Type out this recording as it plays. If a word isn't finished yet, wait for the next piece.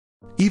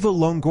Eva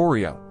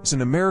Longoria is an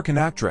American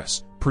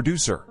actress,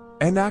 producer,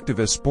 and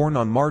activist born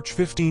on March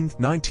 15,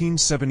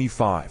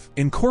 1975.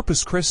 In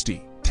Corpus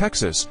Christi,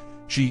 Texas,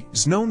 she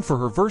is known for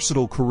her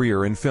versatile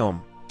career in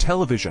film,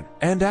 television,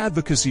 and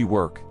advocacy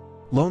work.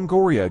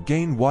 Longoria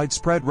gained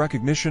widespread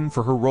recognition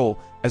for her role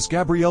as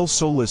Gabrielle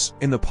Solis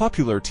in the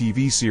popular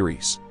TV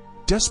series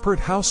Desperate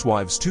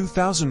Housewives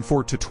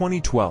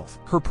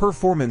 2004-2012. Her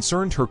performance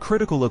earned her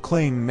critical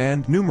acclaim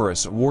and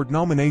numerous award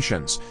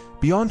nominations.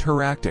 Beyond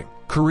her acting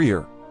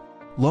career,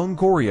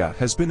 Longoria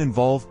has been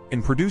involved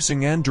in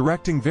producing and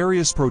directing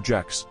various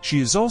projects. She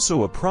is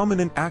also a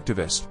prominent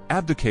activist,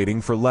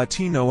 advocating for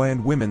Latino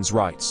and women's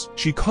rights.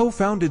 She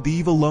co-founded the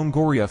Eva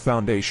Longoria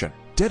Foundation,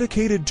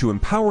 dedicated to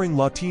empowering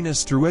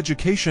Latinas through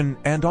education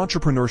and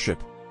entrepreneurship.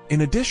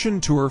 In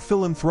addition to her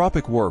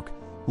philanthropic work,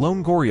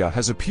 Longoria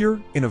has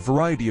appeared in a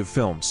variety of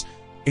films,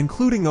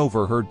 including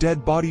Over Her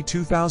Dead Body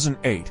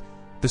 2008,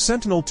 The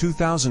Sentinel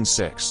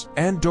 2006,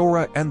 and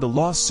Dora and the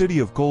Lost City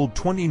of Gold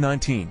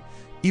 2019.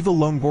 Eva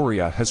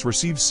Longoria has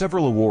received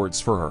several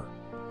awards for her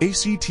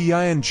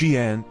acting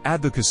and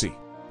advocacy,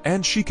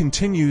 and she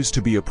continues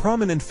to be a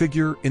prominent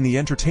figure in the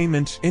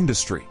entertainment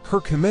industry. Her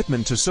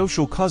commitment to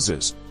social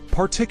causes,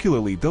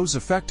 particularly those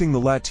affecting the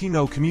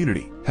Latino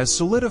community, has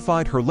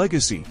solidified her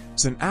legacy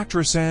as an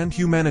actress and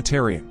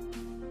humanitarian.